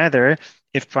agreement. Rather,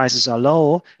 if prices are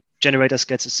low, generators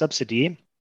get a subsidy.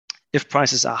 If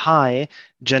prices are high,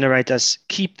 generators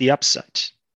keep the upside.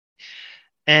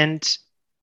 And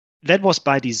that was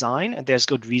by design, and there's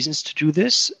good reasons to do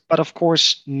this. But of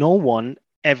course, no one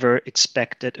ever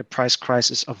expected a price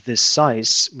crisis of this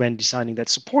size when designing that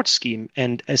support scheme.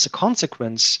 And as a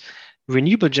consequence,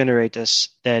 renewable generators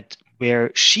that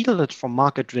were shielded from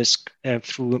market risk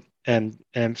through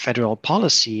federal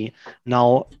policy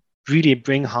now really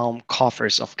bring home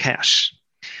coffers of cash.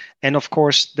 And of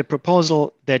course, the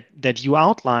proposal that you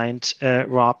outlined,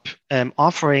 Rob,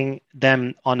 offering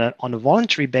them on a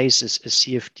voluntary basis a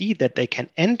CFD that they can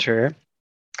enter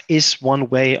is one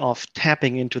way of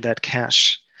tapping into that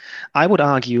cash. I would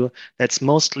argue that's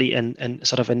mostly an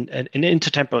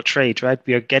intertemporal trade, right?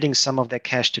 We are getting some of that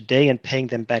cash today and paying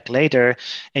them back later.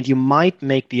 And you might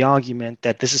make the argument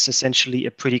that this is essentially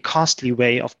a pretty costly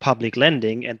way of public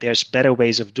lending, and there's better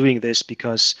ways of doing this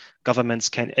because governments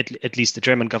can, at least the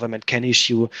German government, can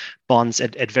issue bonds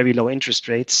at very low interest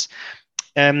rates.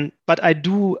 But I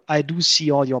do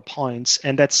see all your points,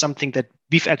 and that's something that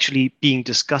we've actually been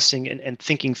discussing and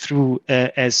thinking through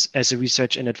as a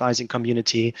research and advising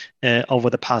community over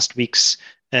the past weeks.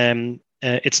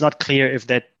 It's not clear if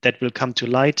that will come to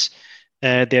light.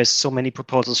 There's so many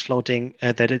proposals floating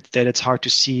that it's hard to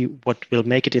see what will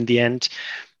make it in the end.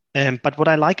 But what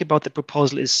I like about the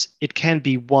proposal is it can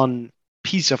be one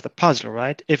piece of the puzzle,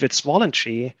 right? If it's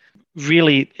voluntary,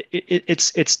 really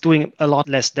it's doing a lot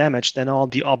less damage than all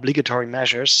the obligatory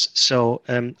measures. So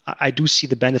I do see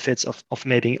the benefits of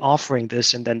maybe offering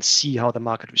this and then see how the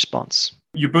market responds.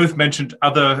 You both mentioned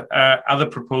other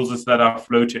proposals that are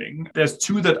floating. There's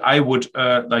two that I would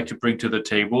like to bring to the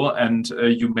table, and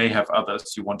you may have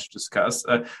others you want to discuss.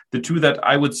 The two that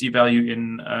I would see value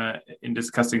in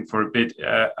discussing for a bit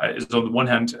is, on the one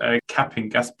hand, capping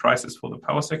gas prices for the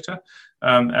power sector,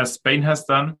 as Spain has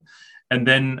done. And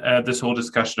then this whole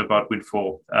discussion about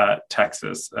windfall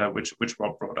taxes, which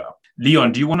Rob brought up.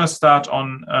 Leon, do you want to start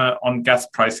on gas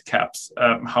price caps?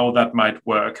 How that might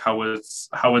work? How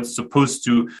it's supposed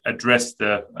to address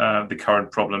the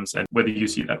current problems, and whether you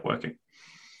see that working?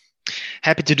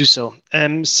 Happy to do so.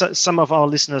 Some of our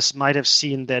listeners might have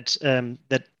seen that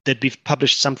we've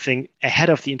published something ahead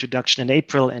of the introduction in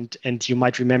April, and you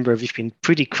might remember we've been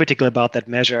pretty critical about that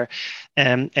measure.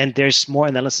 And there's more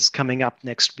analysis coming up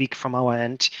next week from our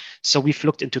end. So we've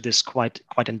looked into this quite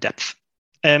in depth.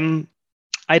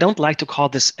 I don't like to call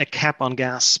this a cap on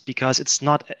gas because it's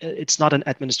not an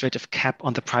administrative cap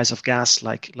on the price of gas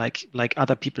like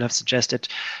other people have suggested.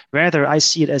 Rather, I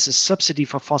see it as a subsidy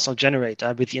for fossil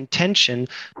generator with the intention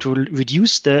to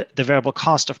reduce the variable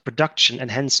cost of production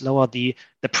and hence lower the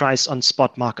price on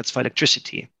spot markets for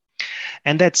electricity.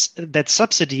 And that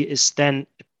subsidy is then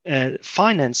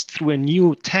financed through a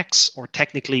new tax, or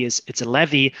technically it's a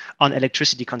levy on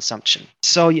electricity consumption.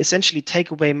 So you essentially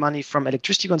take away money from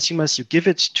electricity consumers, you give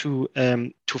it to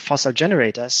fossil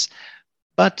generators.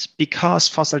 But because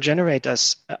fossil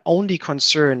generators only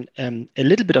concern a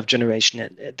little bit of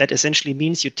generation, that essentially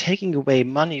means you're taking away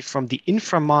money from the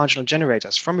inframarginal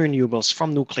generators, from renewables,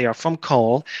 from nuclear, from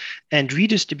coal, and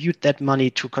redistribute that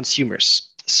money to consumers.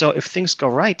 So if things go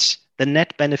right, the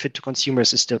net benefit to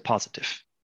consumers is still positive.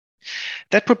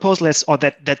 That proposal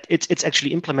it's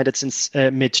actually implemented since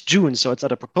mid-June, so it's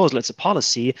not a proposal, it's a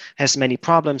policy, has many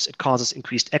problems. It causes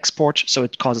increased export, so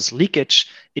it causes leakage.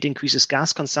 It increases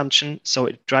gas consumption, so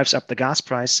it drives up the gas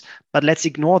price. But let's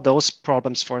ignore those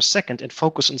problems for a second and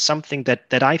focus on something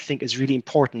that I think is really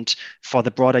important for the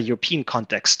broader European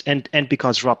context, and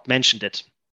because Rob mentioned it.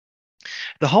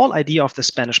 The whole idea of the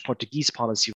Spanish-Portuguese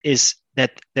policy is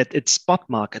that it's spot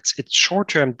markets, it's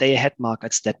short-term day-ahead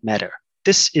markets that matter.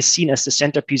 This is seen as the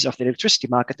centerpiece of the electricity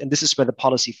market, and this is where the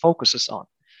policy focuses on.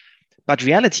 But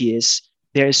reality is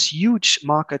there is huge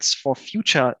markets for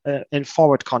future and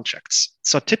forward contracts.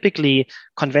 So typically,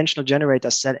 conventional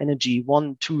generators sell energy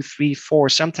 1, 2, 3, 4,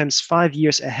 sometimes 5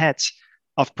 years ahead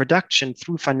of production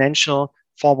through financial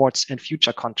forwards and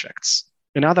future contracts.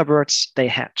 In other words, they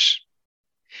hedge.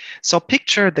 So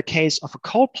picture the case of a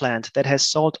coal plant that has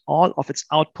sold all of its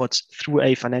output through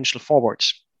a financial forward.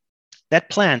 That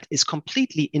plant is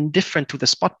completely indifferent to the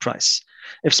spot price.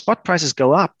 If spot prices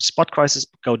go up, spot prices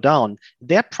go down,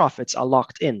 their profits are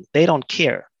locked in. They don't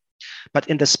care. But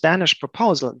in the Spanish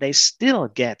proposal, they still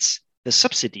get the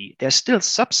subsidy. They're still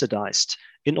subsidized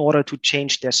in order to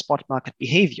change their spot market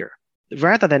behavior.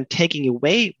 Rather than taking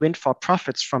away windfall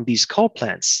profits from these coal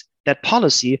plants, that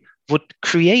policy would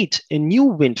create a new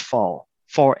windfall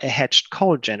for a hedged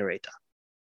coal generator.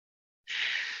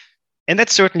 And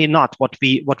that's certainly not what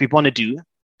we want to do.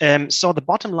 So the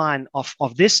bottom line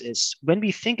of this is, when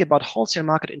we think about wholesale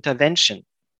market intervention,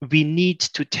 we need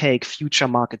to take future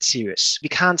markets serious. We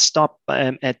can't stop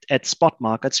at spot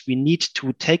markets. We need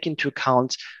to take into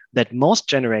account that most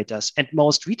generators and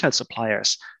most retail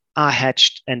suppliers are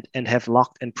hedged and have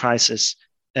locked in prices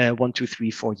 1, 2,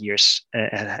 3, 4 years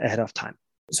ahead of time.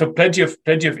 So plenty of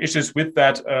issues with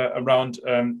that around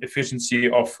efficiency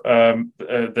of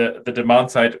the demand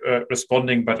side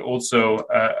responding, but also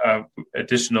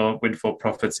additional windfall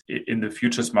profits in the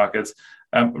futures markets.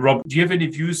 Rob, do you have any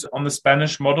views on the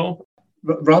Spanish model?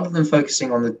 Rather than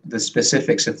focusing on the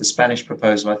specifics of the Spanish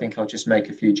proposal, I think I'll just make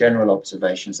a few general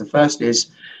observations. The first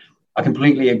is, I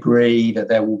completely agree that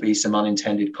there will be some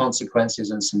unintended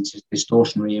consequences and some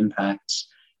distortionary impacts.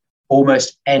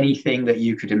 Almost anything that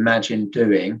you could imagine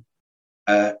doing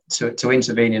to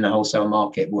intervene in a wholesale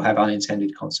market will have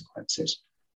unintended consequences.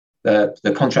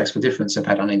 The contracts for difference have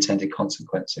had unintended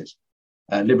consequences.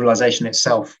 Liberalisation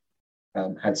itself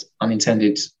had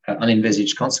unintended,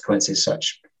 unenvisaged consequences,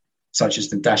 such as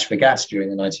the dash for gas during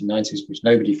the 1990s, which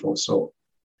nobody foresaw.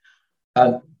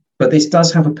 But this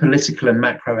does have a political and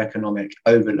macroeconomic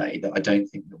overlay that I don't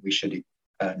think that we should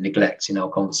neglect in our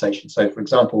conversation. So, for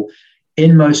example,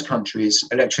 in most countries,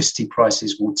 electricity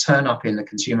prices will turn up in the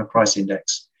consumer price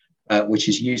index, which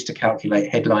is used to calculate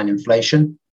headline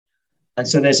inflation. And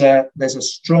so there's a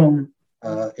strong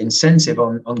incentive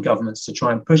on governments to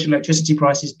try and push electricity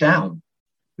prices down,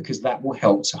 because that will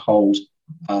help to hold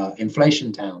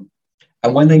inflation down.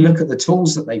 And when they look at the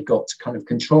tools that they've got to kind of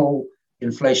control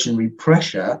inflationary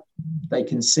pressure, they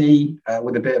can see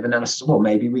with a bit of analysis, well,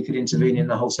 maybe we could intervene in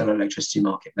the wholesale electricity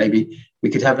market. Maybe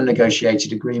we could have a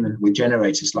negotiated agreement with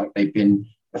generators like they've been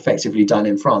effectively done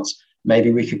in France. Maybe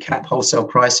we could cap wholesale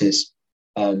prices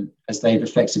as they've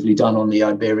effectively done on the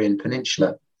Iberian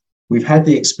Peninsula. We've had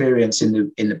the experience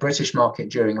in the British market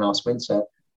during last winter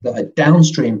that a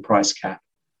downstream price cap,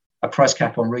 a price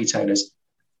cap on retailers,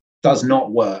 does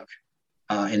not work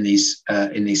in these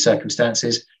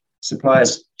circumstances.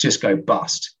 Suppliers just go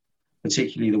bust,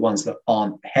 particularly the ones that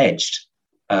aren't hedged,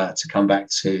 to come back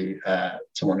to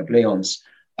one of Leon's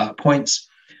points.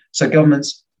 So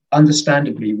governments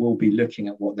understandably will be looking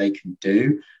at what they can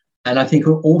do. And I think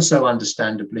also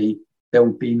understandably, they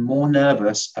will be more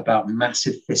nervous about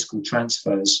massive fiscal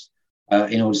transfers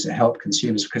in order to help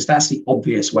consumers, because that's the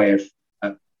obvious way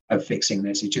of fixing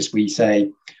this. It's just we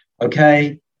say,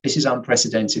 okay, this is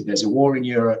unprecedented. There's a war in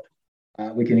Europe.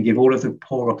 We're going to give all of the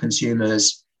poorer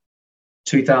consumers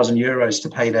 2,000 euros to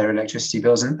pay their electricity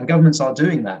bills, and governments are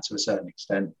doing that to a certain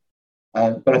extent.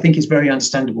 But I think it's very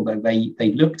understandable that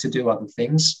they look to do other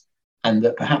things, and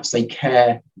that perhaps they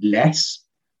care less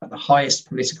at the highest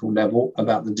political level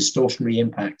about the distortionary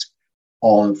impact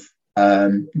of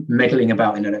meddling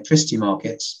about in electricity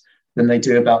markets than they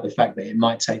do about the fact that it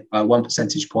might take 1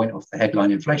 percentage point off the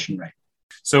headline inflation rate.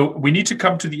 So we need to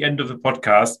come to the end of the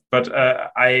podcast,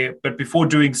 but before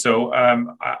doing so,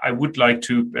 I would like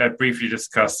to briefly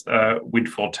discuss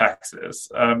windfall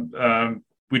taxes,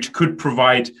 which could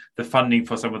provide the funding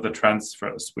for some of the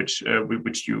transfers, which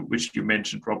you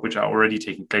mentioned, Rob, which are already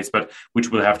taking place, but which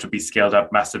will have to be scaled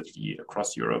up massively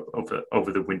across Europe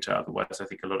over the winter. Otherwise, I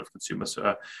think a lot of consumers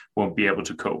won't be able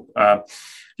to cope.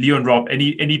 Leo and Rob,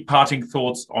 any parting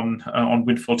thoughts on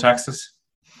windfall taxes?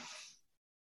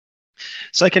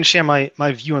 So I can share my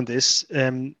view on this.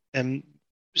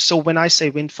 So when I say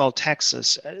windfall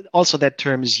taxes, also that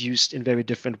term is used in very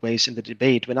different ways in the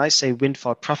debate. When I say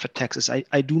windfall profit taxes,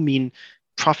 I do mean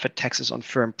profit taxes on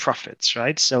firm profits,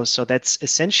 right? So that's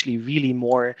essentially really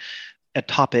more a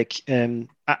topic. I'm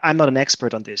not an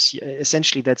expert on this.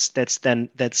 Essentially, that's then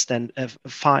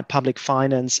public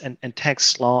finance and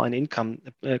tax law and income,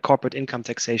 corporate income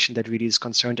taxation that really is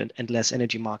concerned, and less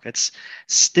energy markets.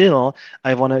 Still,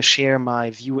 I want to share my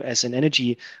view as an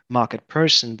energy market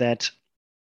person that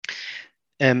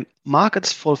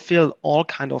markets fulfill all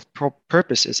kind of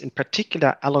purposes, in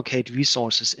particular allocate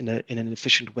resources in an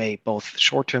efficient way, both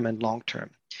short-term and long-term.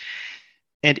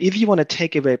 And if you want to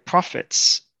take away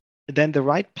profits, then the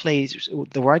right way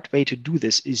to do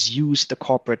this is use the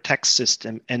corporate tax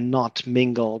system and not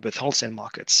mingle with wholesale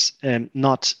markets,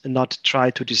 not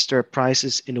try to disturb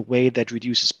prices in a way that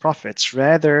reduces profits,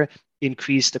 rather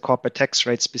increase the corporate tax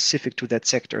rate specific to that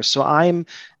sector. So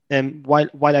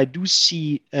while I do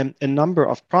see a number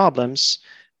of problems,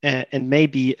 and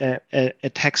maybe a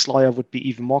tax lawyer would be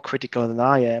even more critical than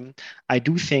I am, I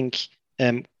do think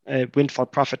windfall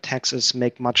profit taxes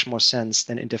make much more sense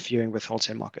than interfering with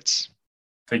wholesale markets.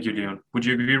 Thank you, Leon. Would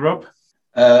you agree, Rob?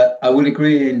 I would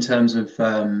agree in terms of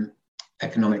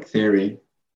economic theory.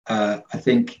 I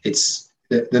think it's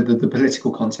the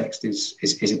political context is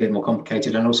a bit more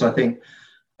complicated, and also I think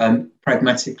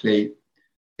pragmatically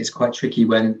it's quite tricky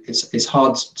when it's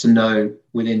hard to know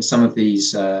within some of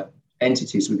these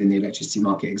entities within the electricity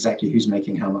market exactly who's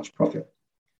making how much profit,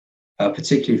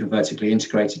 particularly for vertically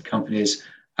integrated companies.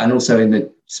 And also in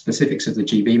the specifics of the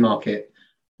GB market,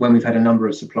 when we've had a number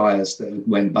of suppliers that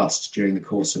went bust during the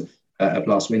course of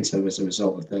last winter as a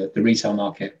result of the retail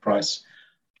market price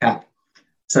cap.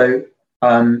 So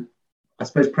I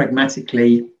suppose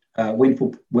pragmatically,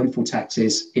 windfall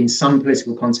taxes in some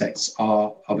political contexts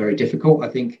are very difficult. I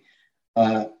think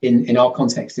in our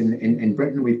context in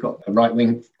Britain, we've got a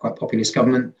right-wing, quite populist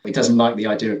government. It doesn't like the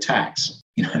idea of tax,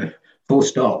 full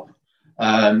stop.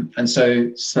 And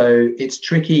so it's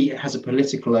tricky. It has a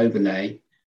political overlay.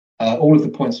 All of the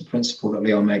points of principle that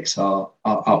Leon makes are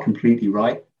completely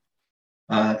right.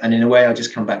 And in a way, I'll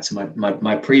just come back to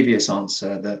my previous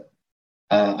answer that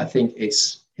I think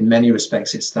it's, in many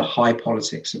respects, it's the high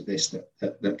politics of this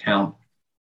that count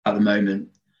at the moment.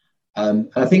 And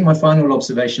I think my final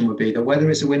observation would be that whether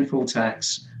it's a windfall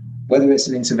tax, whether it's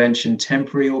an intervention,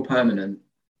 temporary or permanent,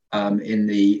 in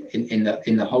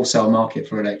the wholesale market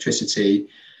for electricity,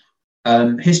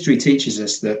 history teaches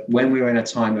us that when we're in a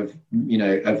time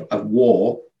of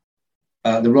war,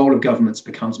 the role of governments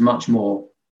becomes much more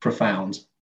profound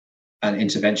and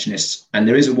interventionist. And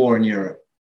there is a war in Europe,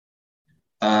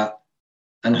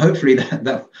 and hopefully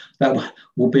that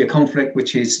will be a conflict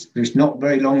which is not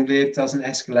very long lived, doesn't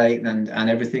escalate, and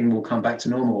everything will come back to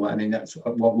normal. I mean, that's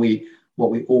what we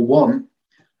all want.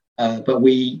 But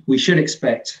we should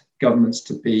expect governments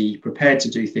to be prepared to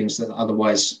do things that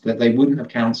otherwise that they wouldn't have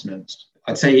countenanced.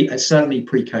 I'd say certainly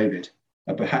pre-COVID,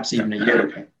 perhaps even a year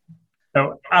ago.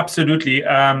 No, absolutely.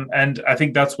 And I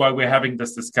think that's why we're having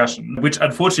this discussion, which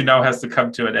unfortunately now has to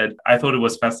come to an end. I thought it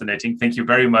was fascinating. Thank you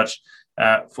very much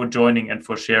for joining and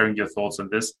for sharing your thoughts on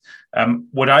this.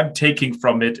 What I'm taking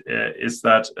from it is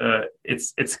that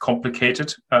it's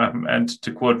complicated. And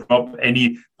to quote Rob,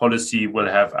 any policy will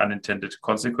have unintended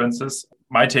consequences.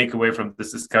 My takeaway from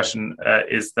this discussion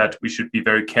is that we should be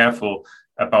very careful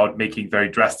about making very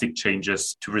drastic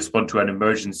changes to respond to an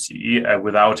emergency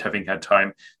without having had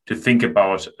time to think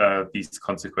about these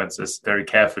consequences very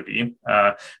carefully.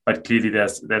 But clearly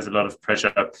there's a lot of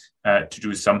pressure to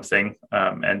do something,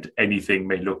 and anything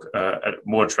may look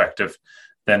more attractive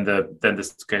than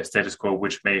the status quo,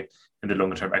 which may in the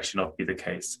longer term actually not be the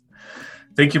case.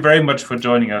 Thank you very much for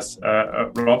joining us,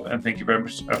 Rob, and thank you very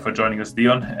much for joining us,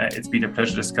 Leon. It's been a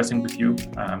pleasure discussing with you,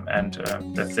 and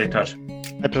let's stay in touch.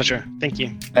 My pleasure. Thank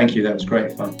you. Thank you. That was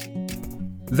great fun.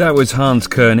 That was Hans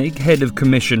Koenig, Head of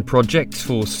Commission Projects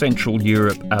for Central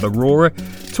Europe at Aurora,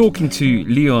 talking to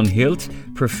Leon Hirth,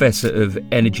 Professor of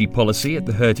Energy Policy at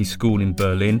the Hertie School in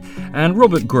Berlin, and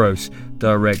Robert Gross,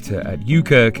 Director at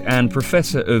UKERC and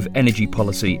Professor of Energy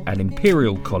Policy at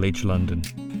Imperial College London.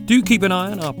 Do keep an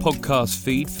eye on our podcast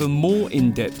feed for more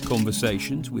in-depth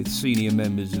conversations with senior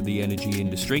members of the energy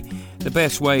industry. The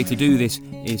best way to do this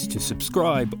is to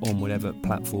subscribe on whatever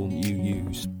platform you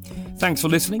use. Thanks for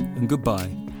listening and goodbye.